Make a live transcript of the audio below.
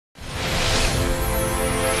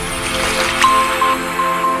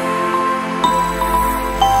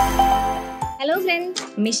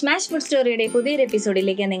മിഷ്മാഷ് food സ്റ്റോറിയുടെ പുതിയൊരു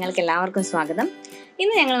എപ്പിസോഡിലേക്ക് നിങ്ങൾക്ക് എല്ലാവർക്കും സ്വാഗതം.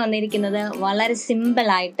 ഇന്ന് ഞങ്ങൾ വന്നിരിക്കുന്നത് വളരെ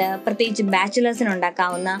സിമ്പിളായിട്ട് പ്രത്യേകിച്ച് ബാച്ചിലേഴ്സിന്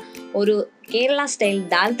ഉണ്ടാക്കാവുന്ന ഒരു കേരള സ്റ്റൈൽ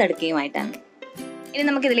ദാൽ തടുക്കയുമായിട്ടാണ്. ഇനി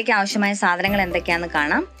നമുക്കിതിലേക്ക് ആവശ്യമായ സാധനങ്ങൾ എന്തൊക്കെയാണെന്ന്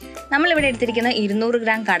കാണാം. നമ്മളിവിടെ എടുത്തിരിക്കുന്ന 200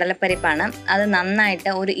 ഗ്രാം കടലപ്പരിപ്പാണ്. അത്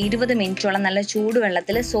നന്നായിട്ട് ഒരു 20 മിനിറ്റോളം നല്ല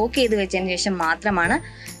ചൂടുവെള്ളത്തിൽ സോക്ക് ചെയ്ത് വെച്ചതിന് ശേഷം മാത്രമാണ്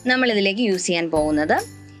നമ്മളിതിലേക്ക് യൂസ് ചെയ്യാൻ പോകുന്നത്.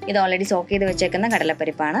 ഇത് ഓൾറെഡി സോക്ക് ചെയ്ത് വെച്ചേക്കുന്ന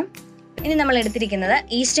കടലപ്പരിപ്പാണ്. ഇനി നമ്മൾ എടുത്തിരിക്കുന്നത്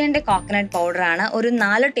ഈസ്റ്റേണിൻ്റെ കോക്കനട്ട് പൗഡറാണ്. ഒരു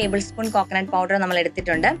 4 ടേബിൾ സ്പൂൺ കോക്കനട്ട് പൗഡർ നമ്മൾ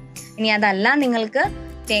എടുത്തിട്ടുണ്ട്. ഇനി അതല്ല നിങ്ങൾക്ക്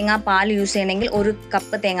തേങ്ങാപ്പാൽ യൂസ് ചെയ്യണമെങ്കിൽ 1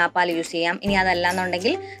 കപ്പ് തേങ്ങാപ്പാൽ യൂസ് ചെയ്യാം. ഇനി അതല്ല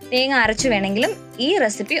എന്നുണ്ടെങ്കിൽ തേങ്ങ അരച്ച് വേണമെങ്കിലും ഈ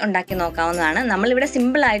റെസിപ്പി ഉണ്ടാക്കി നോക്കാവുന്നതാണ്. നമ്മളിവിടെ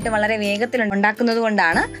സിമ്പിളായിട്ട് വളരെ വേഗത്തിൽ ഉണ്ടാക്കുന്നത്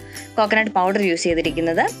കൊണ്ടാണ് കോക്കനട്ട് പൗഡർ യൂസ്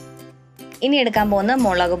ചെയ്തിരിക്കുന്നത്. ഇനി എടുക്കാൻ പോകുന്ന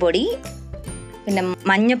മുളക് പൊടി, പിന്നെ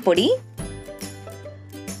മഞ്ഞൾപ്പൊടി,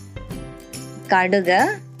 കടുക്,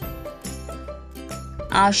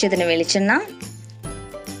 ആവശ്യത്തിന് വെളിച്ചെണ്ണ,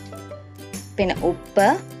 പിന്നെ ഉപ്പ്,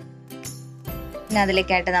 പിന്നെ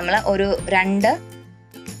അതിലേക്കായിട്ട് നമ്മൾ ഒരു 2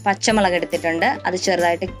 പച്ചമുളക് എടുത്തിട്ടുണ്ട്, അത്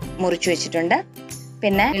ചെറുതായിട്ട് മുറിച്ച് വെച്ചിട്ടുണ്ട്.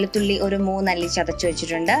 പിന്നെ വെളുത്തുള്ളി ഒരു 3 അല്ലി ചതച്ച്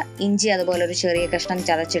വെച്ചിട്ടുണ്ട്. ഇഞ്ചി അതുപോലെ ഒരു ചെറിയ കഷ്ണം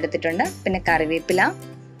ചതച്ചെടുത്തിട്ടുണ്ട്. പിന്നെ കറിവേപ്പില,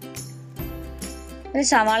 ഒരു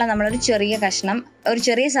സവാള നമ്മളൊരു ചെറിയ കഷ്ണം, ഒരു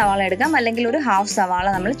ചെറിയ സവാള എടുക്കാം, അല്ലെങ്കിൽ ഒരു ഹാഫ് സവാള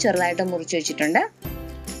നമ്മൾ ചെറുതായിട്ട് മുറിച്ച് വെച്ചിട്ടുണ്ട്.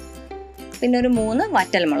 പിന്നെ ഒരു 3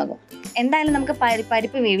 വറ്റൽമുളകും. എന്തായാലും നമുക്ക്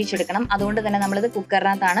പരിപ്പ് വേവിച്ചെടുക്കണം. അതുകൊണ്ട് തന്നെ നമ്മളിത്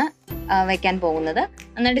കുക്കറിനകത്താണ് വെക്കാൻ പോകുന്നത്.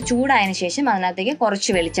 എന്നിട്ട് ചൂടായതിനു ശേഷം അതിനകത്തേക്ക് കുറച്ച്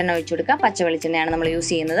വെളിച്ചെണ്ണ ഒഴിച്ചു കൊടുക്കുക. പച്ച വെളിച്ചെണ്ണയാണ് നമ്മൾ യൂസ്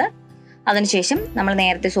ചെയ്യുന്നത്. അതിനുശേഷം നമ്മൾ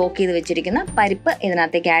നേരത്തെ സോക്ക് ചെയ്ത് വെച്ചിരിക്കുന്ന പരിപ്പ്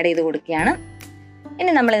ഇതിനകത്തേക്ക് ആഡ് ചെയ്ത് കൊടുക്കുകയാണ്.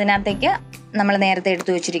 ഇനി നമ്മൾ ഇതിനകത്തേക്ക് നമ്മൾ നേരത്തെ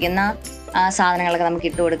എടുത്തു വെച്ചിരിക്കുന്ന സാധനങ്ങളൊക്കെ നമുക്ക്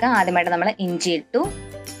ഇട്ട് കൊടുക്കാം. ആദ്യമായിട്ട് നമ്മൾ ഇഞ്ചി ഇട്ടു,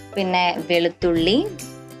 പിന്നെ വെളുത്തുള്ളി,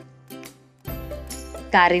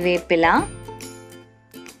 കറിവേപ്പില,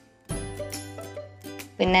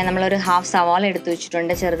 പിന്നെ നമ്മളൊരു ഹാഫ് സവാള എടുത്തു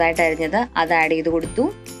വെച്ചിട്ടുണ്ട് ചെറുതായിട്ട് അരിഞ്ഞത്, അത് ആഡ് ചെയ്ത് കൊടുത്തു.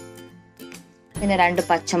 പിന്നെ 2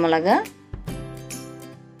 പച്ചമുളക്,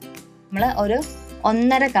 നമ്മൾ ഒരു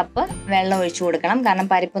 1.5 കപ്പ് വെള്ളം ഒഴിച്ചു കൊടുക്കണം. കാരണം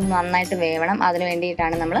പരിപ്പൊന്ന് നന്നായിട്ട് വേവണം. അതിന്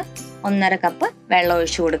വേണ്ടിയിട്ടാണ് നമ്മൾ 1.5 കപ്പ് വെള്ളം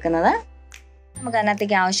ഒഴിച്ചു കൊടുക്കുന്നത്. നമുക്ക്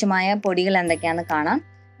അതിനകത്തേക്ക് ആവശ്യമായ പൊടികൾ എന്തൊക്കെയാണെന്ന് കാണാം.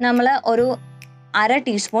 നമ്മൾ ഒരു 1/2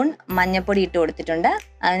 ടീസ്പൂൺ മഞ്ഞൾപ്പൊടി ഇട്ട് കൊടുത്തിട്ടുണ്ട്.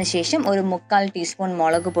 അതിനുശേഷം ഒരു 1/4 ടീസ്പൂൺ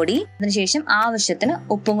മുളക് പൊടി, അതിനുശേഷം ആവശ്യത്തിന്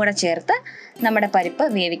ഉപ്പും കൂടെ ചേർത്ത് നമ്മുടെ പരിപ്പ്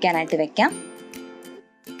വേവിക്കാനായിട്ട് വെക്കാം.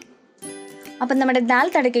 അപ്പം നമ്മുടെ ദാൽ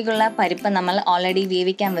തടക്കയ്ക്കുള്ള പരിപ്പ് നമ്മൾ ഓൾറെഡി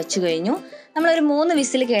വേവിക്കാൻ വെച്ചു കഴിഞ്ഞു. നമ്മളൊരു 3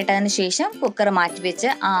 വിസിൽ കേട്ടതിന് ശേഷം കുക്കർ മാറ്റിവെച്ച്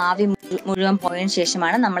ആ ആവി മുഴുവൻ പോയതിനു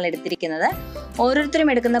ശേഷമാണ് നമ്മൾ എടുത്തിരിക്കുന്നത്.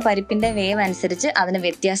 ഓരോരുത്തരും എടുക്കുന്ന പരിപ്പിന്റെ വേവ് അനുസരിച്ച് അതിന്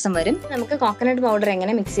വ്യത്യാസം വരും. നമുക്ക് കോക്കനട്ട് പൗഡർ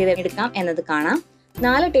എങ്ങനെ മിക്സ് ചെയ്ത് എടുക്കാം എന്നത് കാണാം.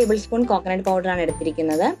 4 ടേബിൾ സ്പൂൺ കോക്കനട്ട് പൗഡറാണ്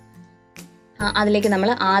എടുത്തിരിക്കുന്നത്. അതിലേക്ക് നമ്മൾ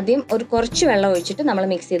ആദ്യം ഒരു കുറച്ച് വെള്ളം ഒഴിച്ചിട്ട് നമ്മൾ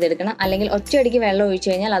മിക്സ് ചെയ്തെടുക്കണം. അല്ലെങ്കിൽ ഒറ്റയടിക്ക് വെള്ളം ഒഴിച്ചു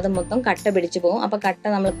കഴിഞ്ഞാൽ അത് മൊത്തം കട്ട പിടിച്ചു പോകും. അപ്പോൾ കട്ട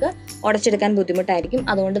നമുക്ക് ഉടച്ചെടുക്കാൻ ബുദ്ധിമുട്ടായിരിക്കും.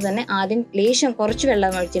 അതുകൊണ്ട് തന്നെ ആദ്യം ലേശം കുറച്ച്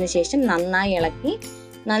വെള്ളം ഒഴിച്ചതിന് ശേഷം നന്നായി ഇളക്കി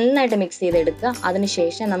നന്നായിട്ട് മിക്സ് ചെയ്തെടുക്കുക.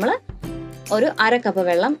 അതിനുശേഷം നമ്മൾ ഒരു 1/2 കപ്പ്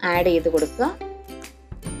വെള്ളം ആഡ് ചെയ്ത് കൊടുക്കുക.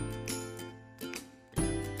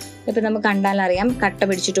 ഇപ്പം നമുക്ക് കണ്ടാലറിയാം കട്ട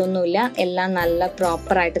പിടിച്ചിട്ടൊന്നുമില്ല. എല്ലാം നല്ല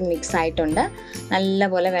പ്രോപ്പറായിട്ട് മിക്സ് ആയിട്ടുണ്ട്.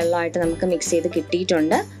 നല്ലപോലെ വെള്ളമായിട്ട് നമുക്ക് മിക്സ് ചെയ്ത്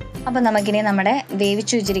കിട്ടിയിട്ടുണ്ട്. അപ്പം നമുക്കിനി നമ്മുടെ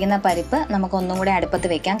വേവിച്ചു വെച്ചിരിക്കുന്ന പരിപ്പ് നമുക്ക് ഒന്നും കൂടെ അടുപ്പത്ത്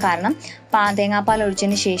വെക്കാം. കാരണം തേങ്ങാപ്പാൽ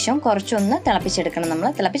ഒഴിച്ചതിന് ശേഷം കുറച്ചൊന്ന് തിളപ്പിച്ചെടുക്കണം. നമ്മൾ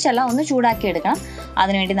തിളപ്പിച്ചല്ല, ഒന്ന് ചൂടാക്കി എടുക്കണം.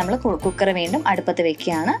 അതിനുവേണ്ടി നമ്മൾ കുക്കർ വീണ്ടും അടുപ്പത്ത്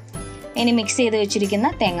വെക്കുകയാണ്. ഇനി മിക്സ് ചെയ്ത് വെച്ചിരിക്കുന്ന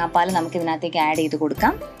തേങ്ങാപ്പാൽ നമുക്ക് ഇതിനകത്തേക്ക് ആഡ് ചെയ്ത്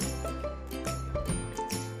കൊടുക്കാം.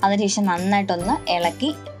 അതിനുശേഷം നന്നായിട്ടൊന്ന്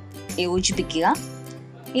ഇളക്കി യോജിപ്പിക്കുക.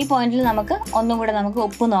 ഈ പോയിന്റിൽ നമുക്ക് ഒന്നും കൂടെ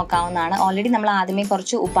ഉപ്പ് നോക്കാവുന്നതാണ്. ഓൾറെഡി നമ്മൾ ആദ്യമേ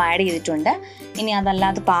കുറച്ച് ഉപ്പ് ആഡ് ചെയ്തിട്ടുണ്ട്. ഇനി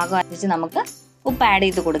അതല്ലാതെ പാകം അനുസരിച്ച് നമുക്ക് ഉപ്പ് ആഡ്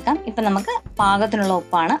ചെയ്ത് കൊടുക്കാം. ഇപ്പം നമുക്ക് പാകത്തിനുള്ള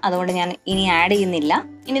ഉപ്പാണ്, അതുകൊണ്ട് ഞാൻ ഇനി ആഡ് ചെയ്യുന്നില്ല.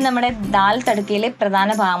 ഇനി നമ്മുടെ ദാൽ തടുക്കയിലെ പ്രധാന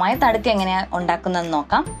ഭാഗമായ തടുക്ക എങ്ങനെയാണ് ഉണ്ടാക്കുന്നതെന്ന്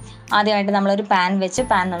നോക്കാം. ആദ്യമായിട്ട് നമ്മളൊരു പാൻ വെച്ച്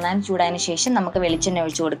പാൻ നന്നായി ചൂടായതിനു ശേഷം നമുക്ക് വെളിച്ചെണ്ണ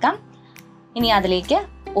ഒഴിച്ചു കൊടുക്കാം. ഇനി അതിലേക്ക്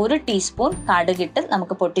 1 ടീസ്പൂൺ കടുകിട്ട്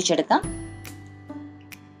നമുക്ക് പൊട്ടിച്ചെടുക്കാം.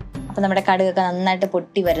 അപ്പം നമ്മുടെ കടുകൊക്കെ നന്നായിട്ട്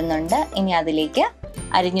പൊട്ടി വരുന്നുണ്ട്. ഇനി അതിലേക്ക്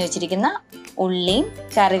അരിഞ്ഞു വെച്ചിരിക്കുന്ന ഉള്ളിയും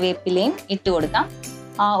കറിവേപ്പിലയും ഇട്ട് കൊടുക്കാം.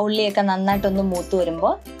 ആ ഉള്ളിയൊക്കെ നന്നായിട്ടൊന്ന് മൂത്ത്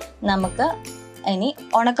വരുമ്പോൾ നമുക്ക് ഇനി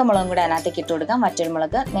ഉണക്കമുളകും കൂടെ അതിനകത്തേക്ക് ഇട്ട് കൊടുക്കാം.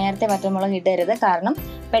 വറ്റൽമുളക്, നേരത്തെ വറ്റൽമുളക് ഇടരുത്, കാരണം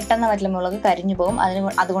പെട്ടെന്ന് വറ്റൽമുളക് കരിഞ്ഞു പോകും.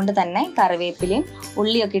 അതുകൊണ്ട് തന്നെ കറിവേപ്പിലയും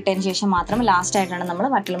ഉള്ളിയൊക്കെ ഇട്ടതിന് ശേഷം മാത്രം ലാസ്റ്റായിട്ടാണ് നമ്മൾ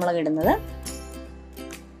വറ്റൽമുളക് ഇടുന്നത്.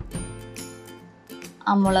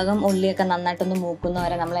 ആ മുളകും ഉള്ളിയൊക്കെ നന്നായിട്ടൊന്ന്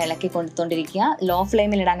മൂക്കുന്നവരെ നമ്മൾ ഇളക്കി കൊടുത്തോണ്ടിരിക്കുക. ലോ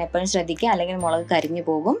ഫ്ലെയിമിൽ ഇടാൻ എപ്പോഴും ശ്രദ്ധിക്കുക, അല്ലെങ്കിൽ മുളക് കരിഞ്ഞു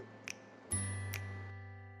പോകും.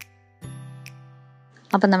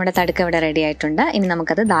 അപ്പം നമ്മുടെ തടുക്ക ഇവിടെ റെഡി ആയിട്ടുണ്ട്. ഇനി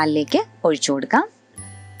നമുക്കത് ദാലിലേക്ക് ഒഴിച്ചു കൊടുക്കാം.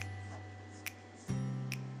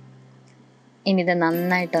 ഇനി ഇത്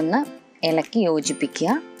നന്നായിട്ടൊന്ന് ഇളക്കി യോജിപ്പിക്കുക.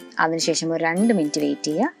 അതിനുശേഷം ഒരു 2 മിനിറ്റ് വെയിറ്റ്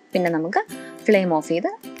ചെയ്യുക. പിന്നെ നമുക്ക് ഫ്ലെയിം ഓഫ് ചെയ്ത്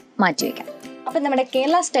മാറ്റി വയ്ക്കാം. അപ്പം നമ്മുടെ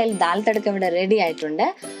കേരള സ്റ്റൈൽ ദാൽ തടുക്ക ഇവിടെ റെഡി ആയിട്ടുണ്ട്.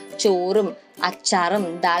 ചോറും അച്ചാറും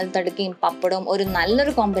ദാൽ തടുക്കയും പപ്പടവും ഒരു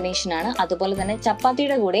നല്ലൊരു കോമ്പിനേഷനാണ്. അതുപോലെ തന്നെ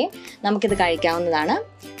ചപ്പാത്തിയുടെ കൂടെയും നമുക്കിത് കഴിക്കാവുന്നതാണ്.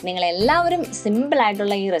 നിങ്ങളെല്ലാവരും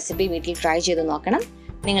സിമ്പിളായിട്ടുള്ള ഈ റെസിപ്പി വീട്ടിൽ ട്രൈ ചെയ്ത് നോക്കണം.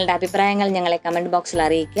 നിങ്ങളുടെ അഭിപ്രായങ്ങൾ ഞങ്ങളെ കമൻറ്റ് ബോക്സിൽ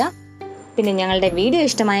അറിയിക്കുക. പിന്നെ ഞങ്ങളുടെ വീഡിയോ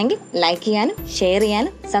ഇഷ്ടമായെങ്കിൽ ലൈക്ക് ചെയ്യാനും ഷെയർ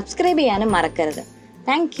ചെയ്യാനും സബ്സ്ക്രൈബ് ചെയ്യാനും മറക്കരുത്.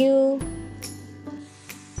 താങ്ക്